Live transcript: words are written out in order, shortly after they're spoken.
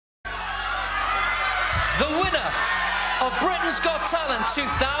The winner of Britain's Got Talent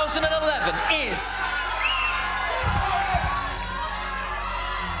 2011 is...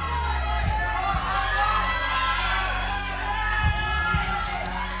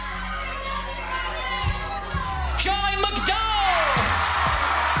 Jai McDowall!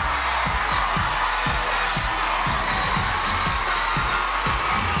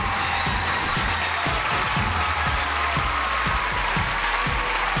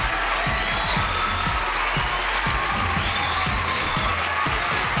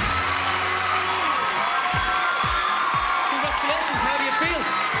 Congratulations, how do you feel?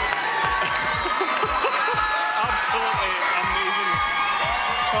 Absolutely amazing.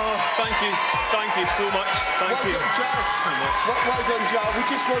 Oh, thank you so much. Thank you. Well done, Joe. We've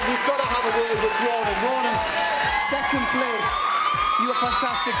got to have a word with Ronan. Ronan, second place. You were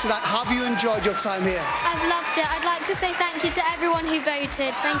fantastic tonight. Have you enjoyed your time here? I've loved it. I'd like to say thank you to everyone who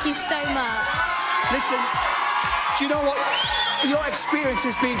voted. Thank you so much. Listen, do you know what? Your experience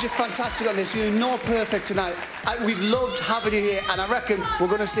has been just fantastic on this. You're not perfect tonight. We've loved having you here, and I reckon we're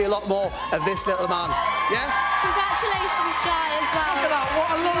going to see a lot more of this little man. Yeah? Congratulations, Jai, as well. Look at that. What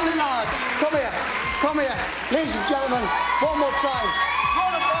a lovely lad. Come here. Come here. Ladies and gentlemen, one more time.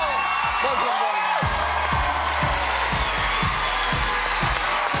 Ronan Ball. Well done, Ronan.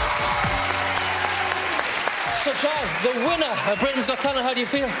 So, Jai, the winner of Britain's Got Talent, how do you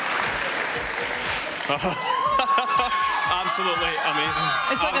feel? Absolutely amazing.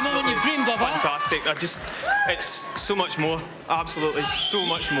 It's like a moment you've dreamed of, huh? Fantastic. It's so much more. Absolutely, so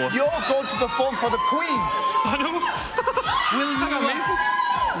much more. You're going to perform for the Queen. I know. Amazing.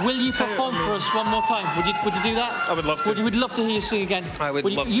 Will you perform for us one more time? Would you do that? I would love to. We'd love to hear you sing again. I would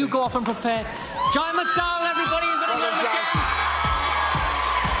love to. You go off and prepare. Jai McDowall, everybody, you're going to love again.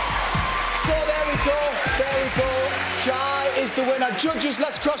 So there we go. There we go. Jai is the winner. Judges,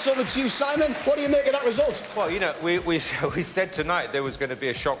 let's cross over to you, Simon. What do you make of that result? Well, you know, we said tonight there was going to be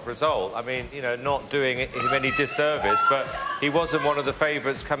a shock result. I mean, you know, not doing him any disservice, but he wasn't one of the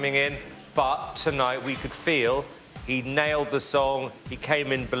favourites coming in. But tonight we could feel he nailed the song. He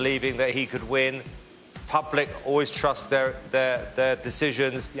came in believing that he could win. Public always trust their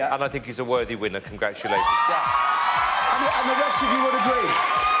decisions, yeah. And I think he's a worthy winner. Congratulations. Yeah. And the rest of you would agree?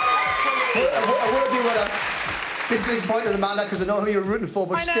 A worthy winner. Bit disappointed in Amanda because I know who you're rooting for,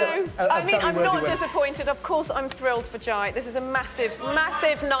 but still, I mean, I'm not winner. disappointed. Of course, I'm thrilled for Jai. This is a massive,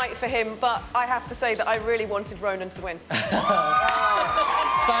 massive night for him. But I have to say that I really wanted Ronan to win.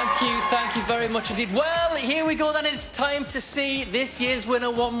 Thank you very much indeed. Well, here we go then. It's time to see this year's winner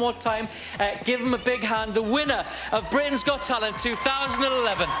one more time. Give him a big hand. The winner of Britain's Got Talent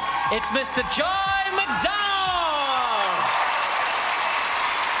 2011. It's Mr. Jai McDowall.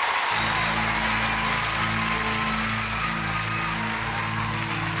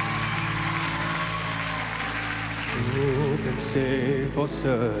 Who can say for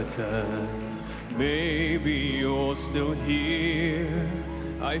certain? Maybe you're still here.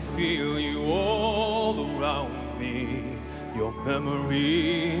 I feel you all around me. Your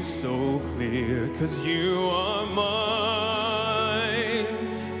memory's so clear, 'cause you are mine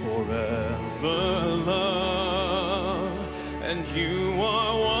forever, love. And you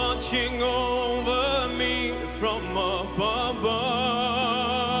are watching over me from up above.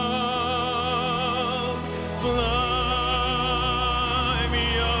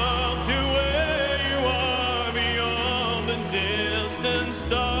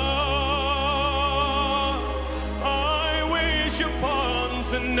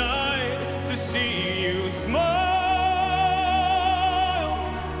 Tonight to see you smile,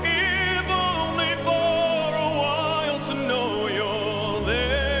 if only for a while, to know you're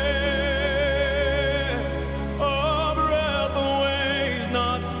there. A breath away,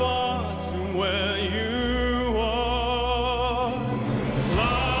 not far to where you are.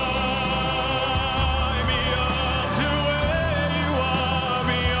 Fly me up to where you are,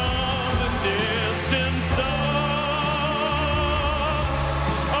 beyond the distant stars.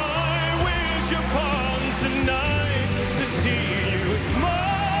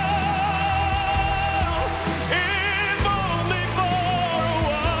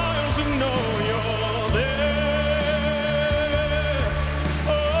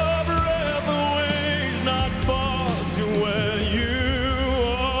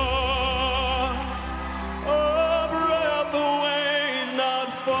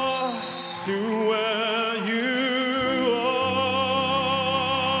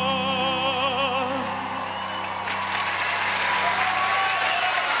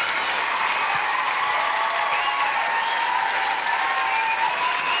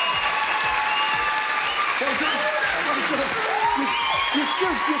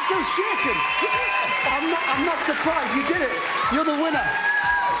 You're still shaking. I'm not surprised. You did it. You're the winner.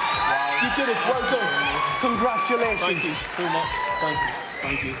 Wow. You did it. Well done. Congratulations. Thank you so much. Thank you.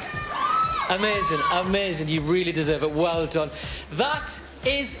 Thank you. Amazing, amazing. You really deserve it. Well done. That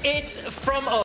is it from us.